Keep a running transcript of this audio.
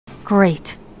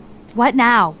Great. What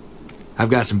now? I've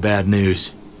got some bad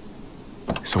news.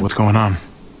 So what's going on?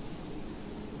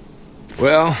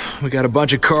 Well, we got a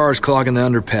bunch of cars clogging the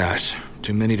underpass.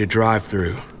 Too many to drive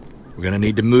through. We're gonna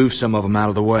need to move some of them out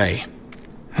of the way.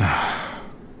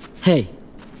 Hey,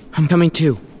 I'm coming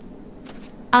too.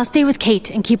 I'll stay with Kate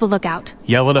and keep a lookout.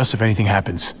 Yell at us if anything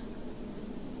happens.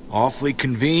 Awfully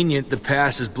convenient the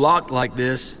pass is blocked like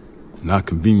this. Not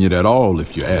convenient at all,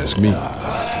 if you ask me.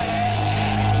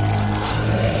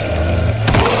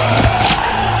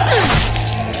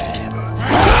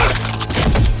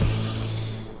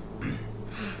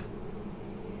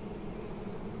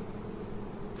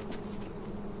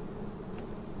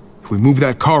 If we move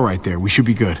that car right there, we should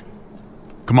be good.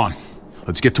 Come on,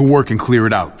 let's get to work and clear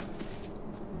it out.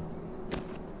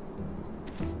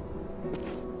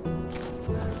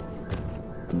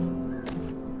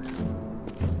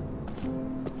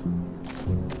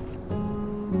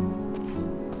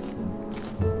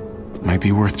 Might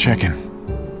be worth checking.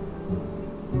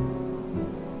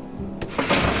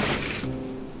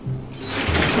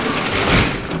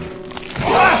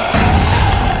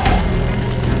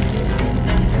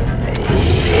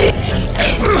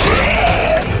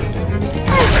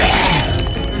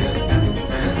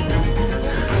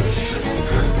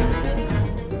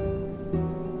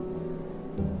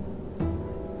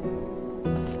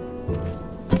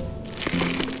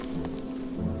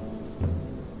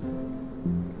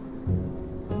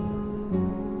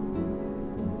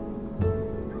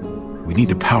 We need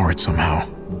to power it somehow.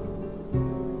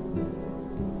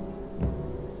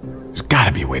 There's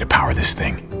gotta be a way to power this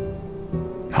thing.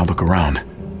 I'll look around.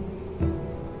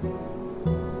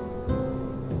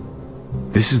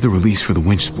 This is the release for the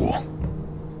winch spool.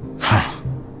 Huh.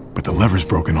 But the lever's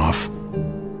broken off.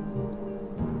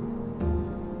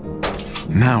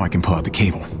 Now I can pull out the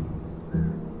cable.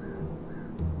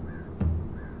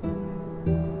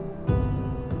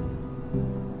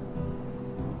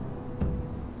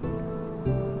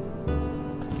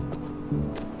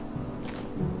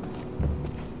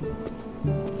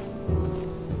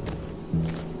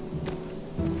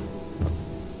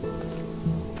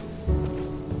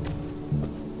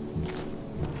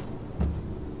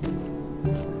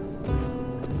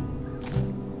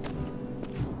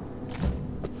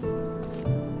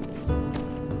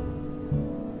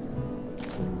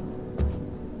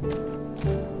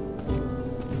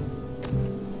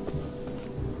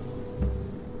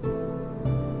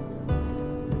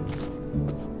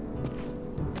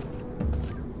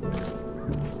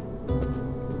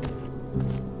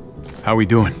 How we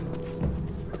doing?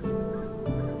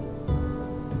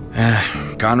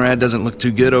 Conrad doesn't look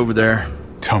too good over there.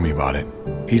 Tell me about it.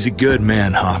 He's a good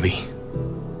man, Javi.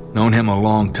 Known him a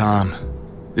long time.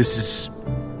 This is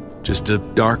just a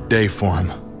dark day for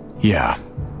him. Yeah.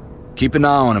 Keep an eye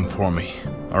on him for me,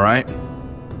 all right?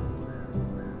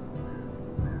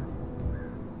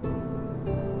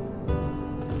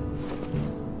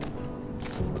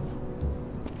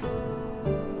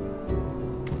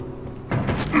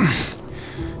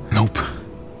 Nope.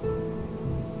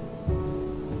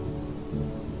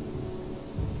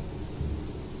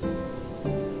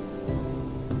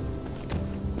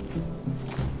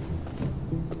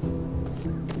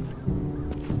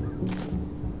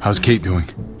 How's Kate doing?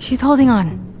 She's holding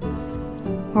on.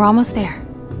 We're almost there.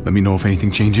 Let me know if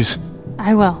anything changes.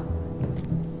 I will.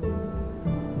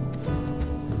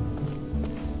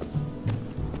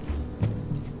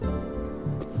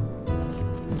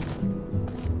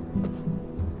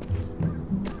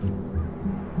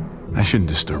 I shouldn't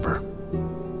disturb her.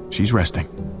 She's resting.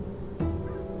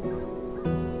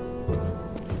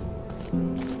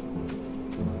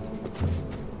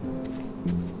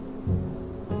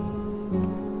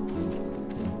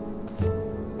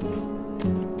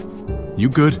 You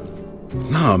good?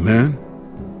 Nah, man.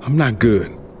 I'm not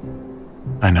good.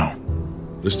 I know.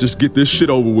 Let's just get this shit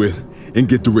over with and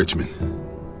get to Richmond.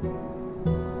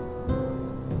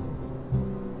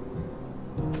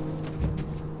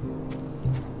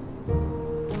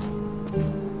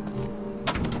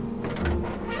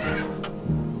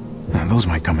 Those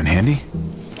might come in handy.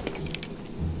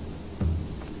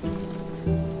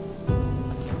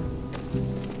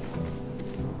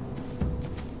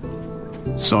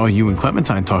 Saw you and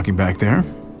Clementine talking back there.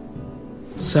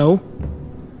 So?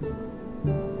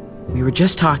 We were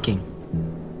just talking.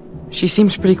 She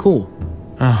seems pretty cool.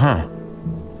 Uh-huh.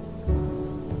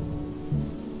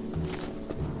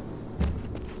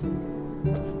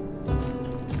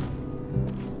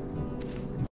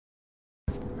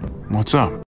 What's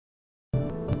up?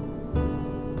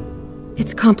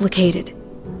 It's complicated.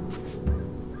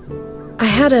 I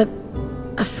had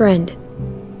a friend.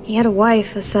 He had a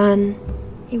wife, a son.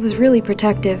 He was really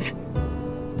protective.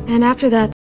 And after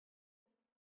that,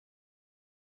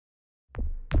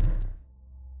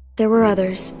 there were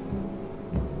others.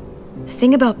 The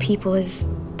thing about people is,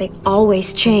 they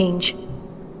always change.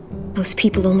 Most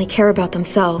people only care about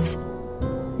themselves.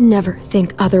 Never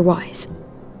think otherwise.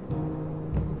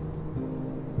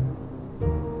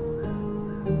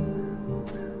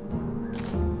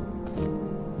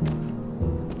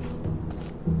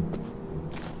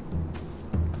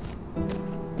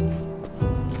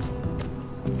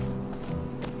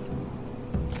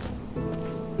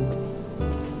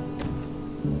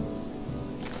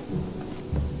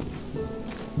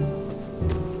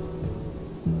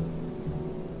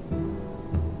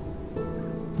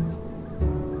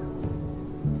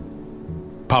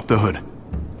 Pop the hood.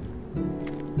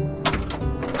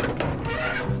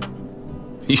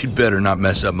 You'd better not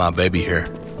mess up my baby hair.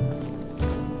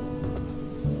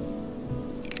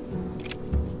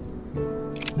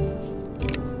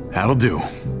 That'll do.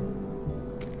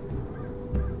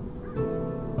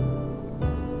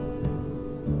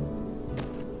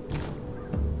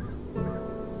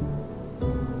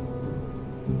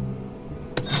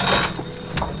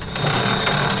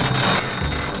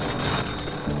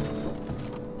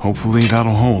 Hopefully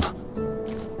that'll hold.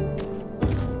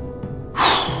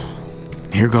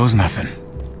 Here goes nothing.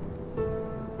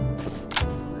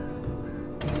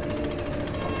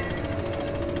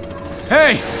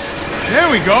 Hey! There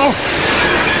we go!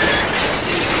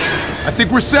 I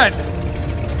think we're set.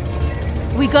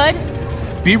 We good?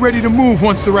 Be ready to move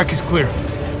once the wreck is clear.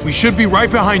 We should be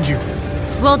right behind you.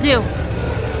 Will do.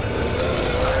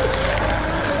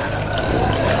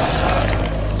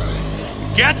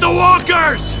 Get the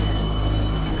walkers!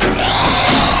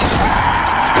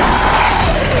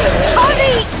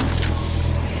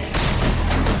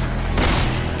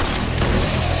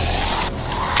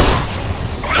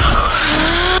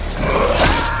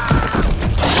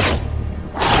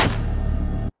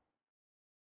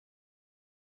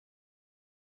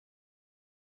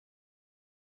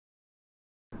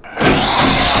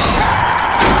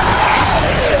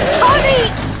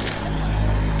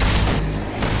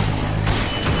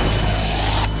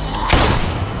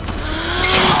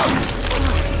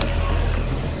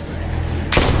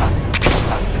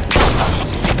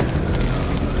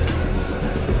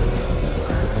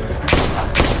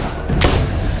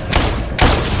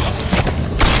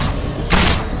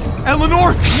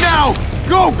 Eleanor, now!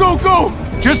 Go, go, go!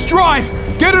 Just drive!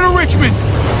 Get her to Richmond!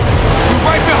 We're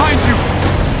right behind you!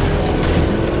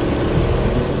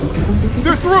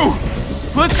 They're through!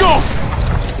 Let's go!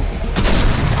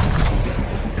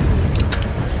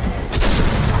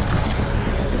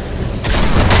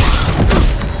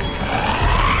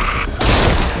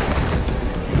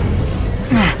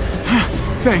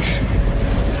 Thanks.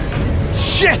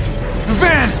 Shit! The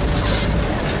van!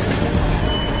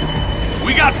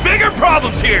 We got bigger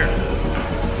problems here!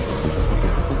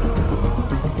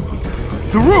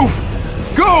 The roof!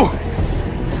 Go!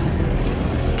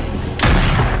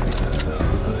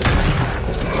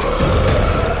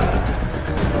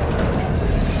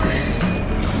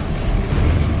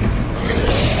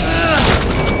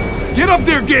 Get up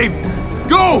there, Gabe!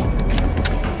 Go!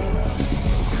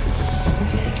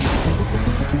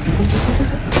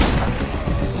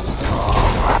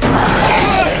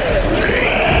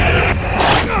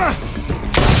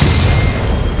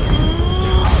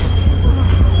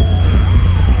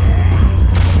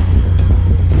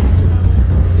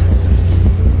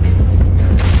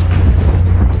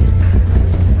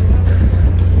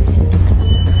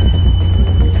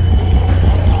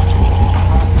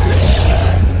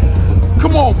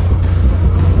 Come on!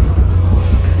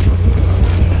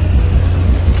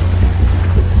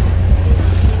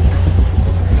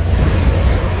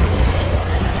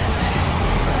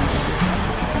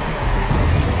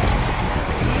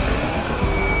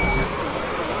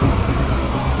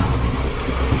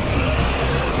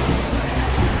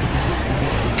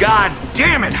 God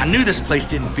damn it! I knew this place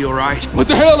didn't feel right. What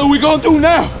the hell are we gonna do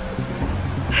now?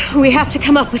 We have to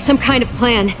come up with some kind of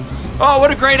plan. Oh,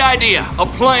 what a great idea. A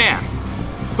plan.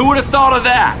 Who would have thought of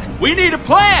that? We need a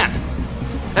plan.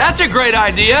 That's a great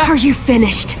idea. Are you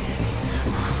finished?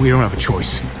 We don't have a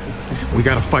choice. We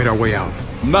gotta fight our way out.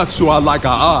 I'm not sure I like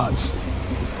our odds.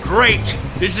 Great.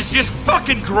 This is just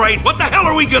fucking great. What the hell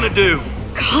are we gonna do?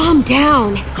 Calm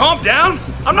down. Calm down?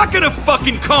 I'm not gonna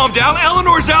fucking calm down.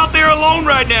 Eleanor's out there alone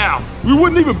right now. We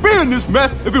wouldn't even be in this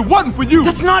mess if it wasn't for you.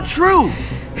 That's not true.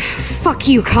 Fuck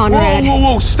you, Conrad. Whoa,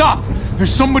 whoa, whoa, stop!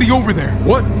 There's somebody over there.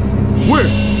 What? Where?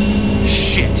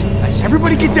 Shit.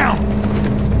 Everybody get down!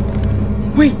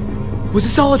 Wait, was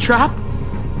this all a trap?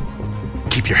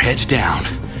 Keep your heads down.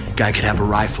 Guy could have a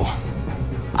rifle.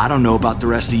 I don't know about the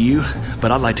rest of you, but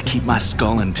I'd like to keep my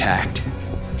skull intact.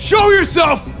 Show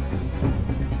yourself!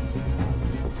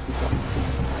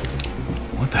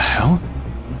 What the hell?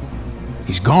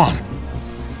 He's gone.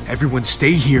 Everyone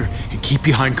stay here and keep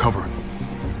behind cover.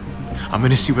 I'm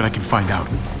gonna see what I can find out.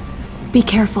 Be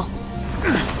careful.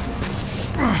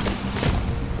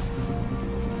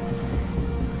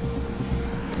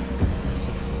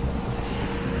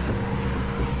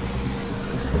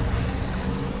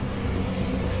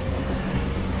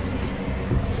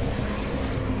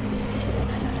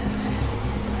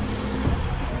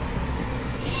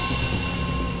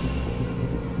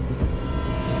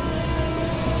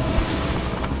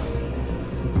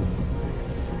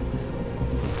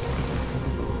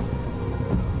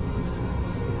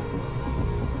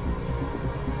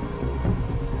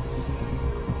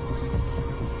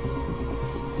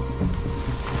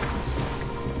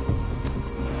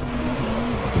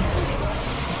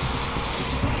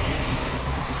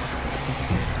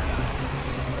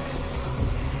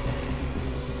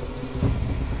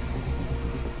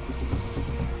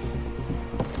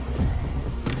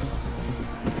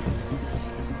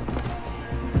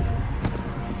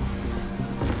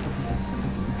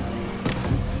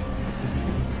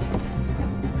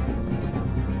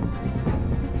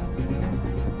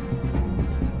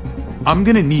 I'm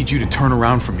gonna need you to turn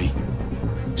around for me.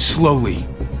 Slowly.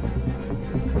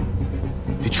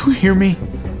 Did you hear me?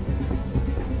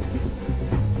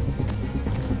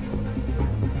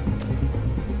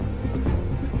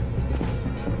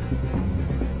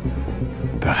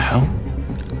 The hell?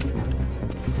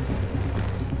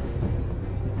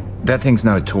 That thing's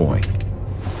not a toy.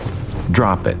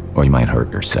 Drop it, or you might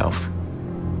hurt yourself.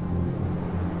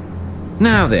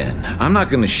 Now then, I'm not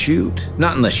gonna shoot,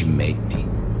 not unless you make me.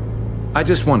 I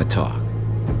just want to talk.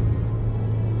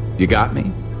 You got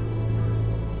me?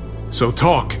 So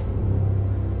talk.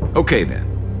 Okay then.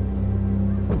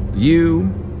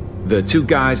 You, the two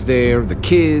guys there, the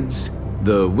kids,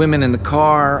 the women in the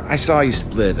car, I saw you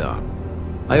split up.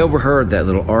 I overheard that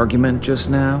little argument just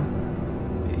now.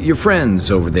 Your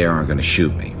friends over there aren't gonna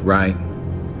shoot me, right?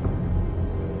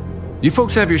 You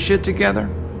folks have your shit together?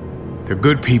 They're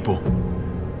good people.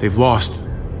 They've lost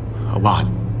a lot.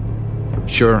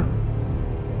 Sure.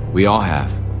 We all have.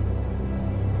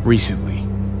 Recently.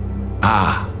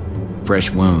 Ah, fresh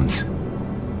wounds.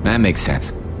 That makes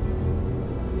sense.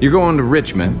 You're going to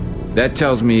Richmond. That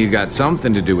tells me you got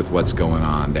something to do with what's going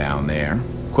on down there.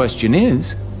 Question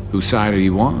is, whose side are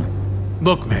you on?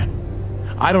 Look, man.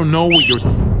 I don't know what you're...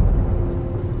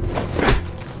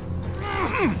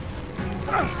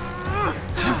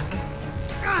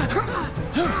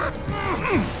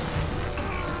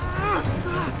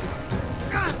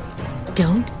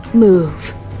 Don't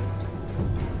move.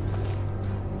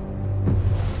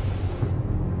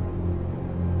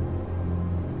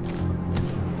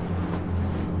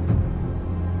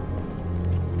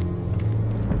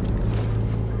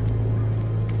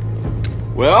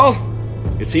 Well,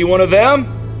 is he one of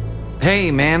them? Hey,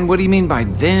 man, what do you mean by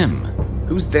them?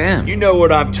 Who's them? You know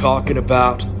what I'm talking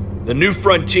about. The New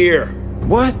Frontier.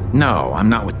 What? No, I'm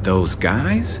not with those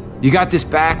guys. You got this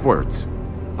backwards.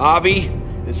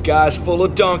 Javi, this guy's full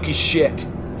of donkey shit.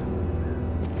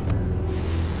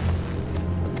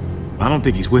 I don't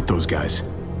think he's with those guys.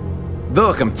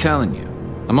 Look, I'm telling you.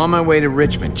 I'm on my way to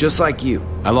Richmond, just like you.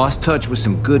 I lost touch with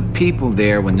some good people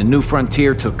there when the New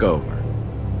Frontier took over.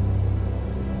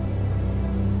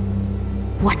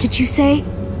 What did you say?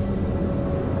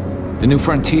 The New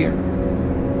Frontier.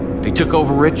 They took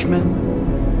over Richmond.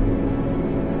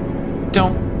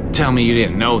 Don't tell me you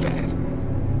didn't know that.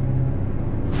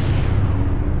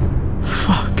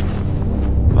 Fuck.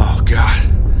 Oh,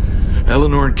 God.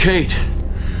 Eleanor and Kate.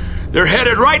 They're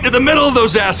headed right to the middle of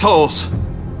those assholes.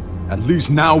 At least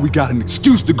now we got an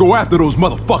excuse to go after those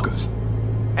motherfuckers.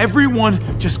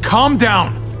 Everyone, just calm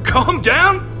down. Calm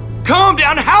down? Calm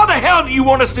down? How the hell do you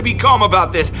want us to be calm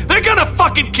about this? They're gonna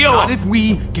fucking kill Not them! if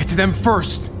we get to them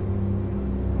first.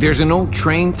 There's an old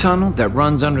train tunnel that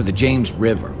runs under the James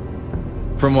River.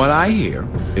 From what I hear,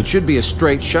 it should be a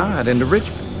straight shot into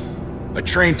Richmond. A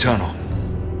train tunnel.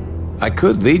 I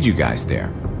could lead you guys there.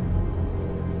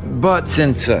 But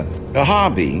since a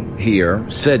hobby here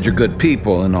said you're good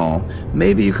people and all,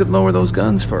 maybe you could lower those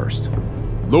guns first.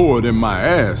 Lower than my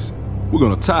ass. We're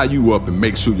gonna tie you up and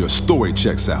make sure your story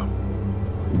checks out.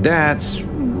 That's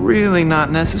really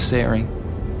not necessary.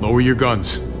 Lower your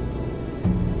guns.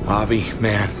 Javi,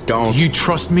 man, don't. Do you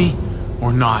trust me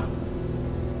or not?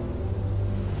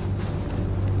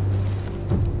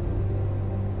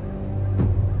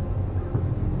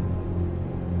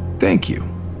 Thank you.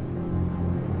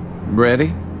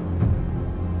 Ready?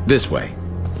 This way.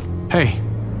 Hey,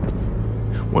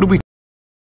 what do we...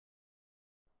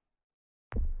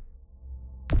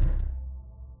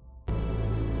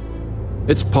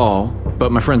 It's Paul,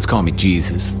 but my friends call me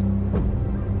Jesus.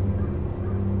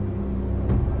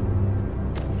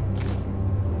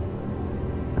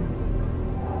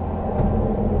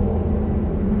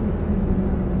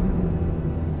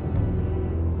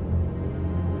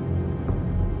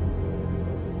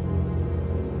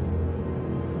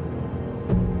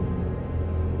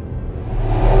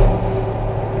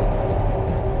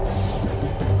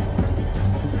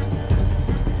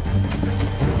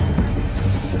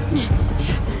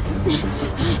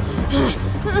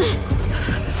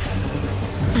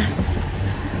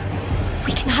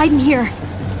 We can hide in here.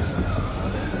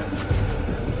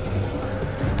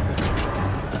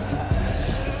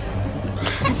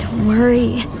 Don't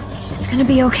worry. It's gonna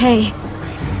be okay.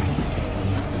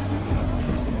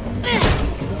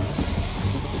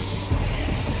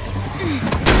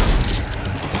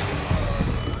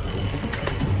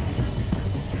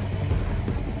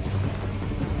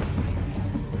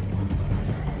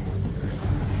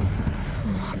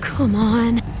 Oh, come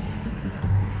on.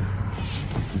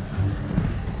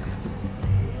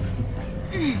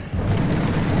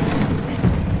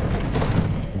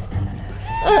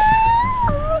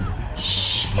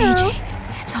 AJ,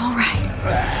 it's all right.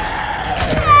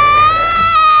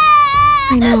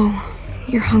 I know.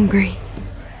 You're hungry.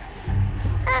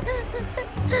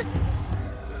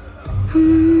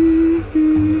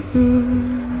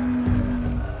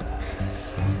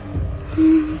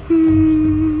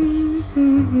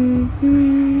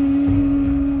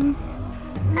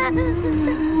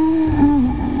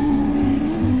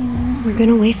 We're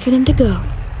gonna wait for them to go,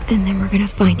 and then we're gonna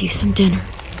find you some dinner.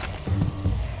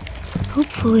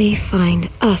 Hopefully find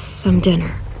us some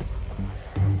dinner.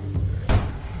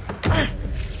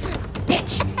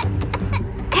 Bitch!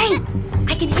 Hey!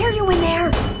 I can hear you in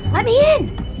there! Let me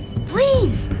in!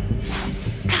 Please!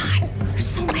 God, there's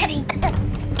so many!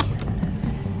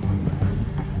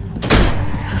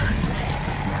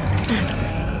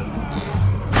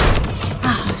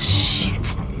 Oh,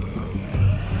 shit.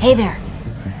 Hey there.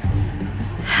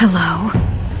 Hello.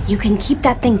 You can keep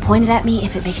that thing pointed at me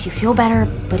if it makes you feel better,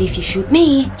 but if you shoot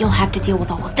me, you'll have to deal with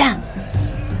all of them.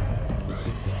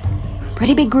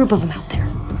 Pretty big group of them out there.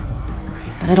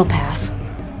 But it'll pass.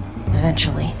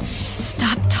 Eventually.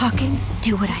 Stop talking,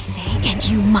 do what I say, and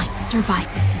you might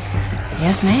survive this.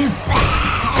 Yes, ma'am.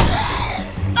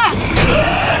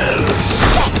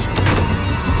 Shit!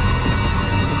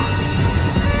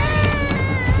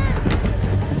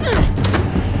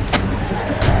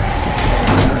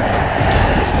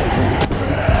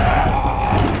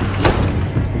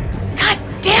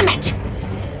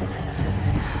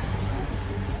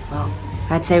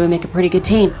 I'd say we make a pretty good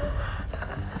team.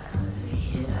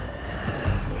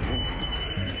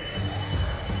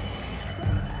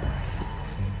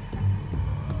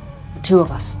 The two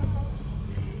of us.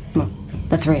 Well,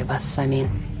 the three of us, I mean.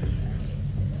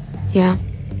 Yeah,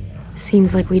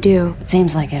 seems like we do. It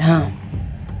seems like it, huh?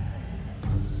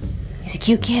 He's a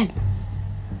cute kid.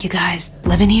 You guys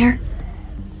living here?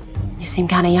 You seem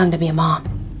kinda young to be a mom.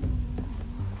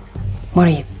 What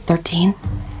are you, 13?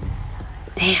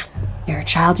 Damn. You're a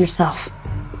child yourself.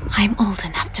 I'm old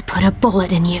enough to put a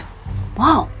bullet in you.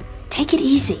 Whoa, take it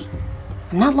easy.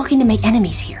 I'm not looking to make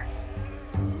enemies here.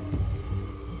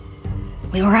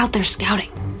 We were out there scouting.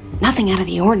 Nothing out of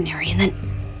the ordinary, and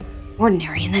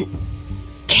then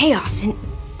chaos, and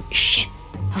shit.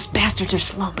 Those bastards are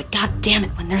slow, but god damn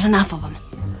it when there's enough of them.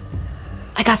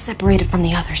 I got separated from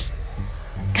the others.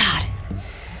 God,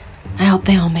 I hope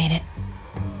they all made it.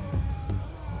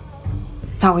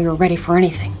 Thought we were ready for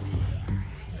anything.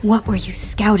 What were you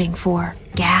scouting for?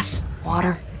 Gas,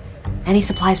 water, any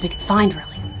supplies we could find,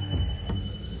 really.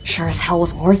 Sure as hell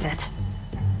wasn't worth it.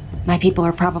 My people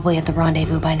are probably at the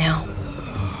rendezvous by now.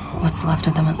 What's left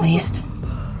of them, at least.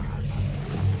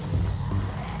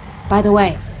 By the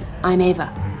way, I'm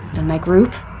Ava, and my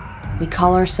group, we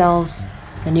call ourselves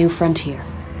the New Frontier.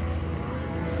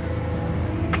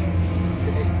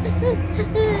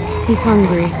 He's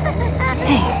hungry.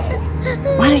 Hey,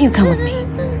 why don't you come with me?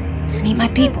 Meet my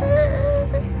people.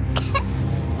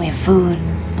 We have food,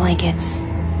 blankets,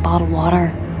 bottled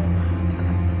water.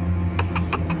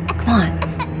 Come on,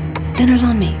 dinner's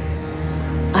on me.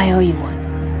 I owe you one.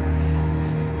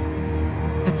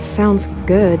 That sounds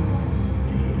good.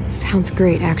 Sounds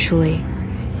great, actually.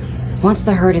 Once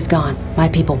the herd is gone, my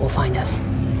people will find us.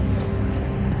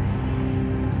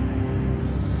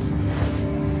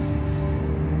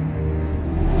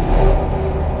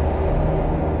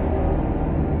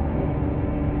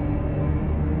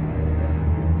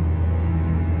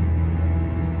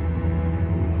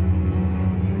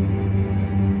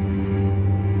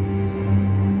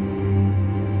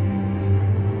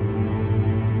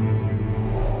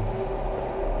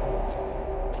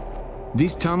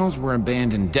 These tunnels were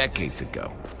abandoned decades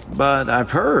ago, but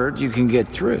I've heard you can get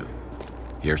through.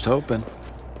 Here's hoping.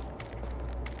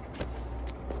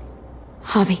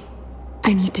 Javi,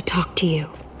 I need to talk to you.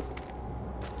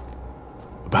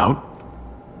 About?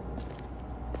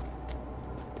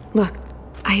 Look,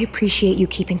 I appreciate you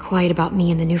keeping quiet about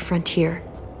me and the New Frontier.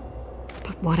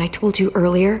 But what I told you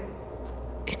earlier,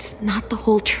 it's not the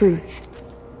whole truth.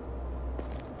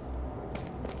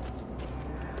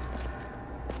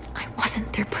 I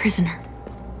wasn't their prisoner.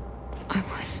 I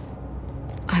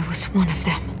was one of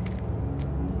them.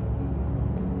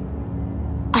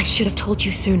 I should have told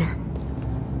you sooner.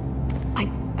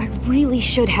 I really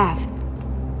should have.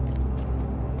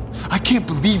 I can't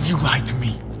believe you lied to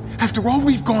me. After all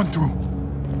we've gone through.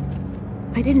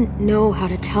 I didn't know how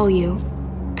to tell you.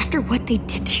 After what they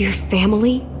did to your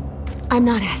family, I'm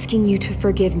not asking you to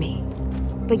forgive me.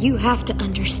 But you have to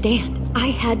understand, I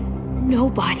had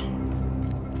nobody.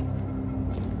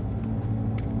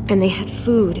 And they had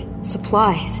food,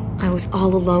 supplies. I was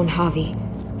all alone, Javi.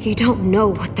 You don't know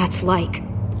what that's like.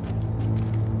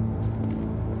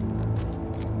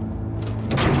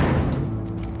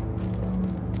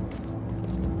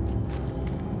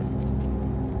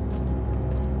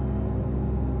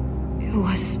 It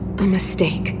was a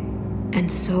mistake,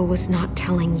 and so was not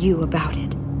telling you about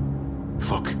it.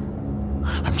 Look,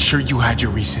 I'm sure you had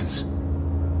your reasons.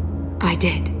 I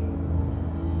did.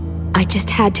 I just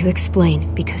had to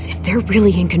explain, because if they're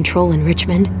really in control in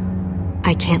Richmond,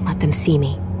 I can't let them see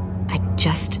me. I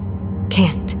just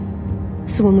can't.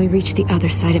 So when we reach the other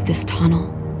side of this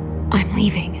tunnel, I'm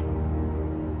leaving.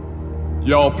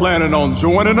 Y'all planning on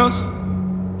joining us?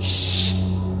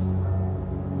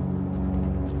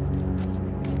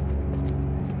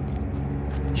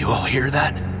 You all hear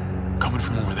that? Coming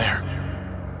from over there.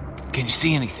 Can you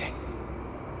see anything?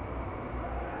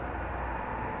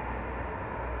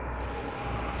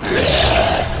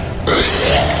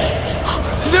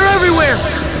 They're everywhere!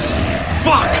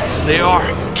 Fuck! They are.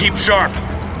 Keep sharp.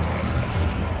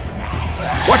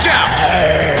 Watch out!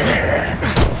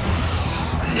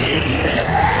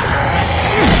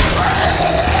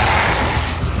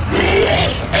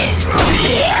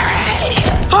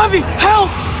 Javi, help!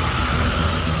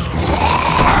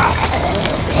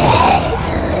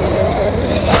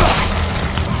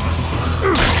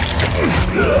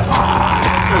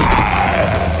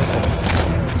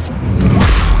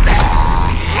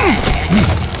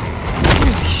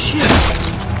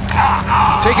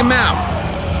 Take him out!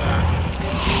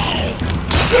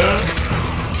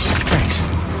 Thanks.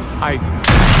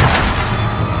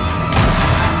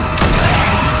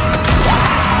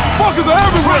 Fuckers are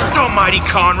everywhere! Trust almighty,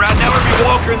 Conrad. Now every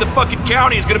walker in the fucking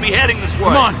county is gonna be heading this way.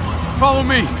 Come on, follow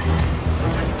me.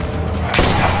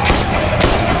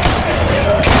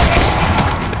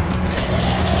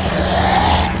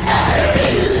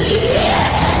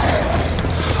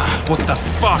 What the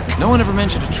fuck? No one ever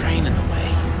mentioned a train in the way.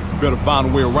 Better find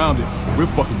a way around it. We're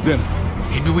fucking dinner.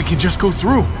 Maybe we can just go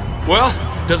through. Well,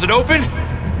 does it open?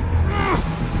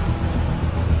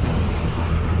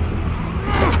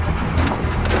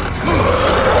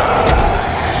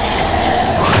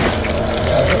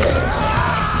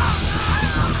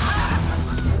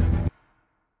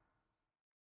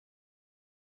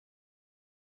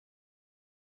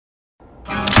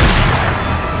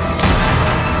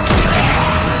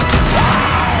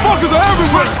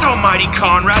 Trust almighty,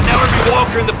 Conrad. Now every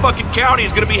walker in the fucking county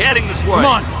is gonna be heading this way. Come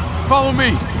on, follow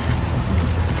me.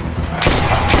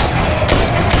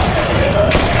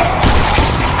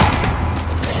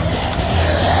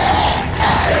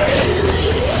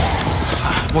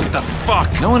 What the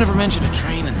fuck? No one ever mentioned a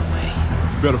train in the way.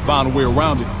 Better find a way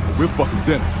around it. We're fucking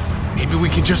dinner. Maybe we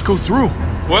can just go through.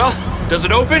 Well, does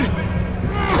it open?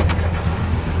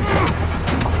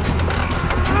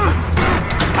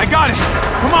 I got it.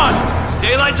 Come on.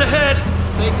 Daylight's ahead.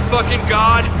 Thank fucking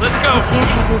God. Let's go. Can't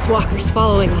have those walkers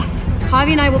following us.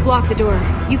 Javi and I will block the door.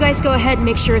 You guys go ahead and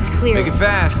make sure it's clear. Make it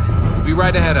fast. We'll be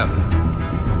right ahead of them.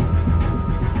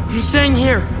 I'm staying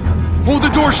here. Hold the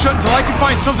door shut until I can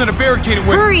find something to barricade it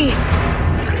with. Hurry!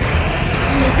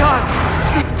 Oh my God!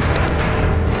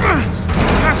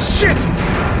 Ah, shit!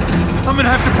 I'm gonna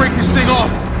have to break this thing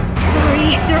off.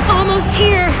 Hurry! They're almost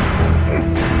here!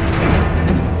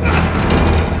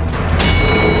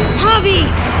 Javi!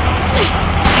 I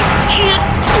can't...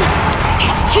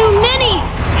 There's too many!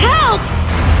 Help!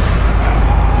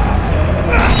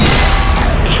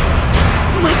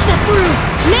 Wedge that through!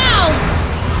 Now!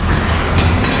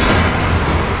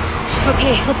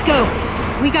 Okay, let's go.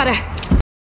 We gotta...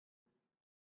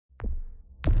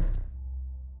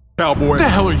 Cowboy. What the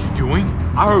hell are you doing?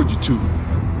 I heard you two.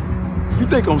 You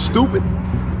think I'm stupid?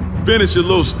 Finish your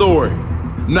little story.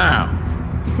 Now.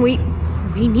 We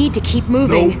need to keep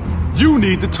moving. No, you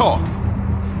need to talk.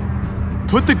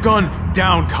 Put the gun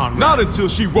down, Conrad. Not until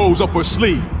she rolls up her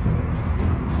sleeve.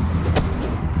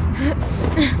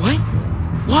 What?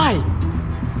 Why?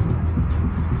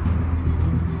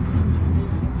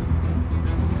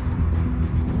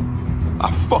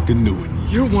 I fucking knew it.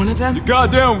 You're one of them? You're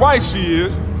goddamn right she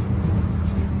is.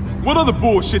 What other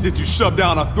bullshit did you shove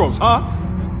down our throats, huh?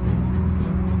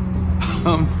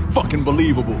 Fucking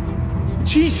believable.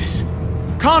 Jesus!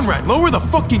 Conrad, lower the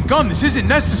fucking gun. This isn't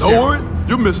necessary. Lower it?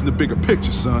 You're missing the bigger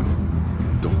picture, son.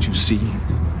 Don't you see?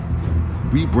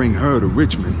 We bring her to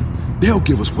Richmond, they'll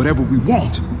give us whatever we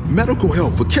want. Medical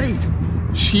help for Kate.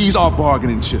 She's our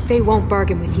bargaining chip. They won't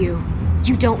bargain with you.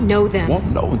 You don't know them.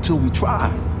 Won't know until we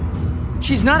try.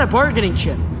 She's not a bargaining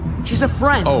chip. She's a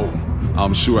friend. Oh,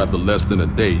 I'm sure after less than a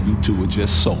day, you two are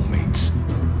just soulmates.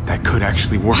 That could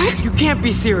actually work. What? You can't be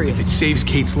If it serious. saves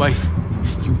Kate's life,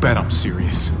 you bet I'm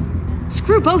serious.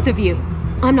 Screw both of you.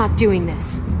 I'm not doing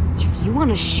this. If you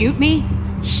want to shoot me,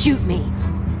 shoot me.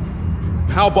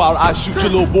 How about I shoot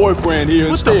your little boyfriend here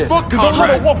What the instead? fuck, Don't let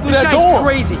her Conrad? walk through This that guy's door.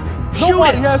 crazy. Shoot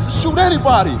Nobody him. has to shoot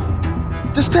anybody.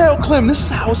 Just tell Clem this is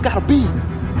how it's gotta be.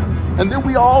 And then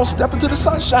we all step into the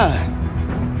sunshine.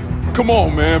 Come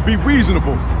on, man, be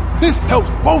reasonable. This helps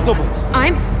both of us.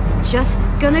 I'm just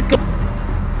gonna go.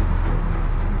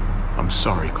 I'm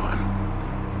sorry, Clem.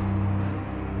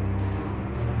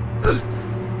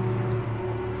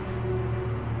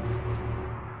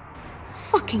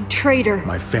 Fucking traitor.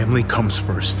 My family comes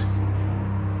first.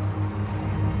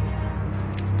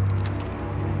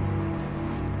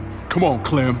 Come on,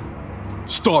 Clem.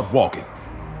 Start walking.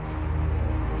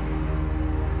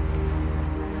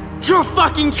 You're a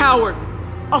fucking coward.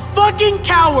 A fucking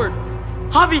coward.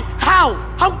 Javi, how?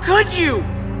 How could you?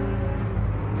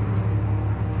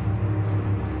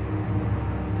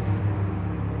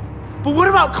 But what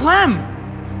about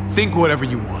Clem? Think whatever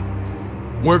you want.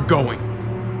 We're going.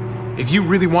 If you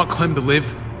really want Clem to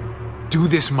live, do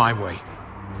this my way.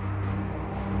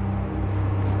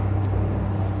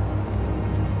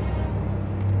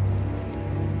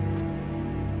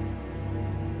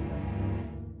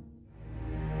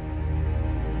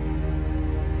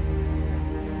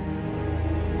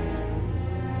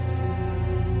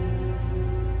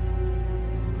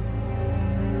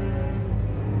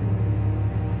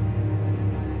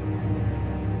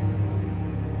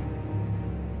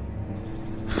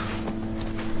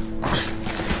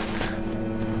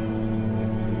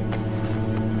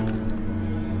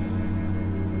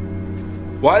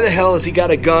 Why the hell has he got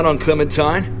a gun on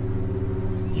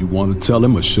Clementine? You want to tell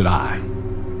him or should I?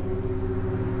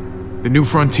 The New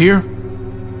Frontier?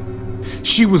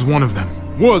 She was one of them.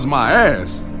 Was my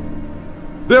ass.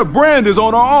 Their brand is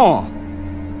on her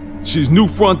arm. She's New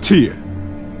Frontier.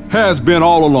 Has been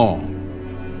all along.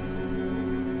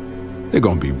 They're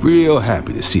gonna be real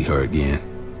happy to see her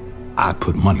again. I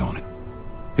put money on it.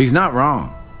 He's not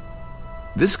wrong.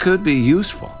 This could be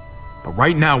useful. But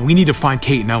right now, we need to find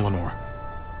Kate and Eleanor.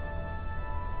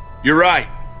 You're right.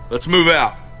 Let's move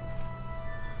out.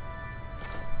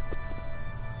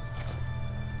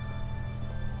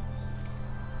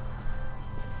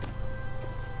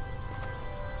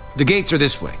 The gates are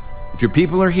this way. If your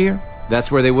people are here,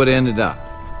 that's where they would have ended up.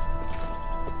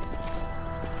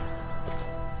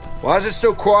 Why is it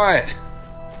so quiet?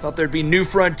 Thought there'd be New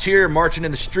Frontier marching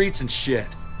in the streets and shit.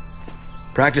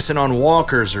 Practicing on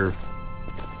walkers or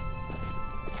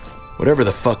whatever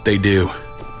the fuck they do.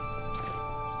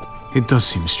 It does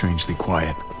seem strangely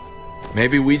quiet.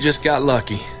 Maybe we just got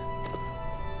lucky.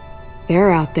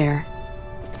 They're out there.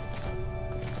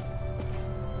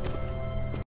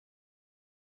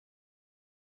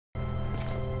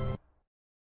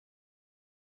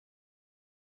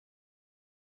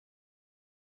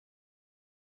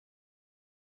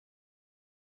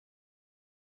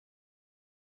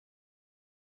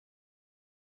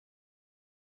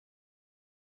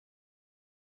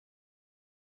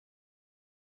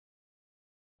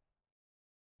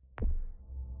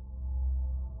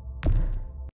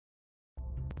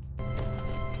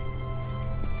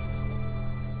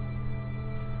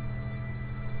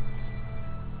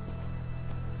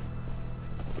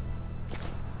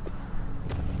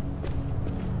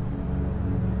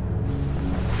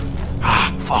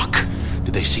 Fuck.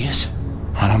 Did they see us?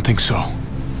 I don't think so.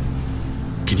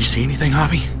 Can you see anything,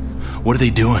 Javi? What are they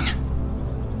doing?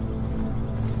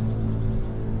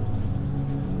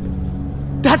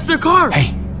 That's their car.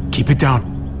 Hey, keep it down.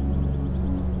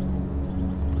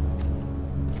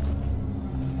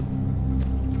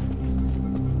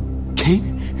 Kate?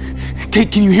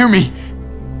 Kate, can you hear me?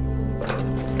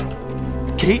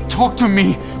 Kate, talk to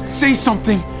me. Say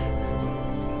something.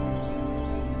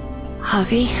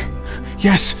 Javi?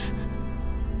 Yes.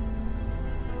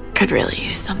 Could really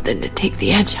use something to take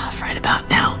the edge off right about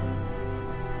now.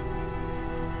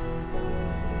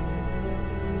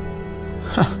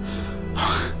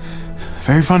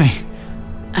 Very funny.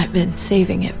 I've been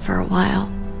saving it for a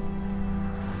while.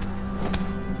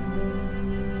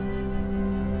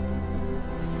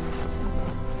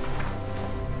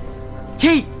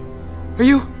 Kate!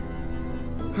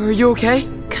 Are you okay?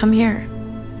 Come here.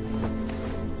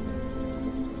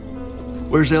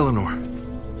 Where's Eleanor?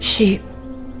 She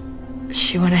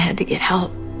went ahead to get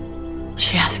help.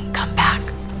 She hasn't come back.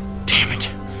 Damn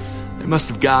it. They must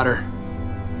have got her.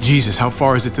 Jesus, how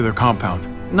far is it to their compound?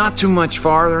 Not too much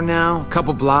farther now.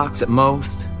 Couple blocks at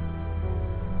most.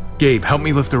 Gabe, help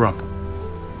me lift her up.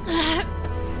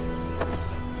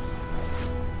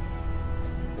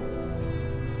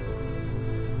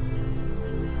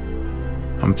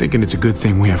 I'm thinking it's a good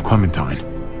thing we have Clementine,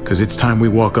 because it's time we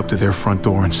walk up to their front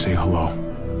door and say hello.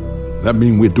 That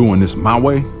mean we're doing this my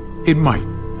way? It might,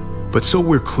 but so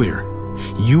we're clear,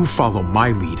 you follow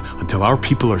my lead until our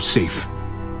people are safe.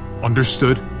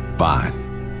 Understood? Fine.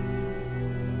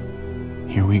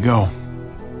 Here we go.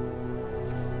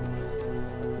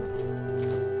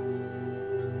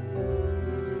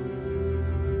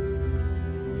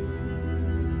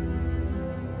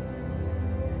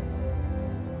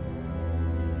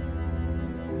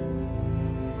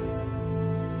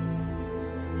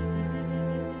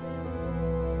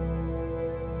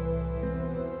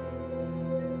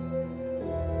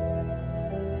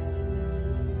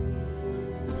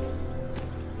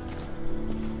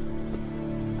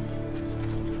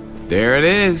 There it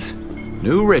is.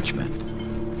 New Richmond.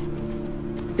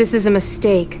 This is a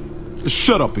mistake. Just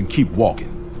shut up and keep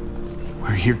walking.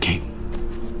 We're here, Kate.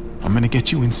 I'm gonna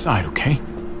get you inside, okay?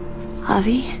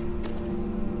 Javi,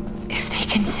 if they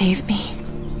can save me,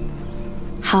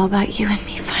 how about you and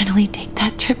me finally take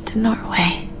that trip to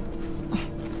Norway?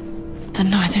 The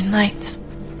Northern Lights.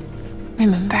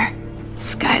 Remember?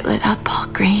 Sky lit up all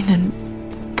green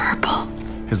and purple.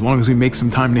 As long as we make some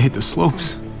time to hit the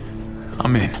slopes,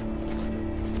 I'm in.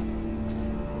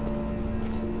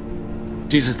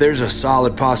 Jesus, there's a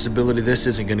solid possibility this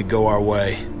isn't gonna go our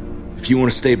way. If you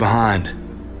want to stay behind,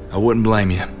 I wouldn't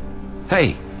blame you.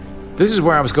 Hey, this is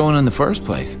where I was going in the first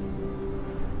place.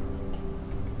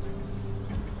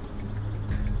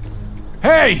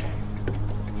 Hey!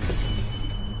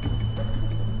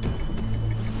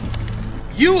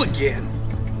 You again?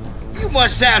 You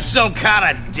must have some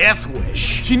kind of death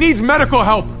wish. She needs medical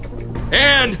help!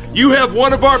 And you have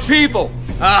one of our people!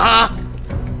 Uh-huh.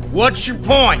 What's your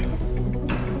point?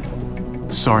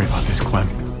 Sorry about this, Clem.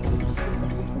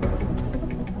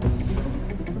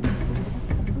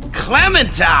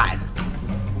 Clementine!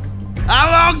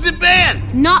 How long's it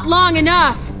been? Not long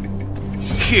enough.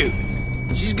 Cute.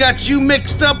 She's got you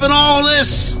mixed up in all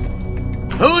this?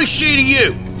 Who is she to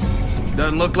you?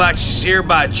 Doesn't look like she's here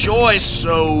by choice,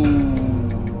 so...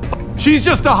 She's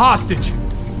just a hostage.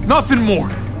 Nothing more.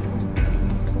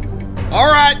 All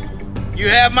right. You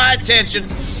have my attention,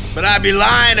 but I'd be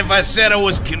lying if I said I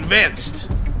was convinced.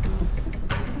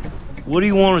 What do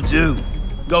you want to do?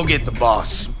 Go get the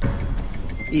boss.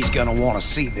 He's gonna want to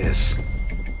see this.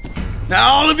 Now,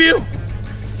 all of you,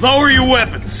 lower your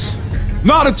weapons.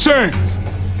 Not a chance!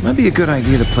 Might be a good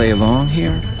idea to play along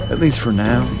here, at least for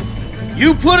now.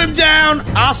 You put him down,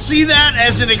 I'll see that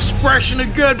as an expression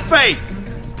of good faith.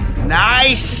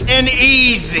 Nice and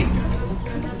easy.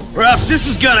 Or else this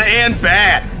is gonna end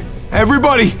bad.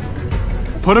 Everybody,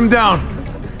 put him down.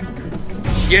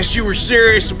 Guess you were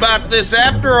serious about this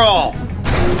after all.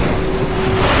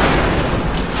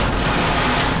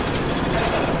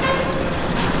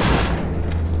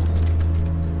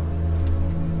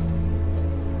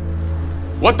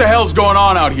 What the hell's going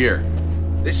on out here?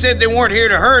 They said they weren't here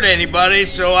to hurt anybody,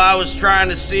 so I was trying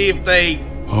to see if they...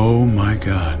 Oh my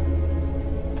God.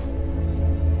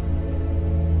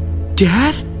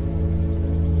 Dad?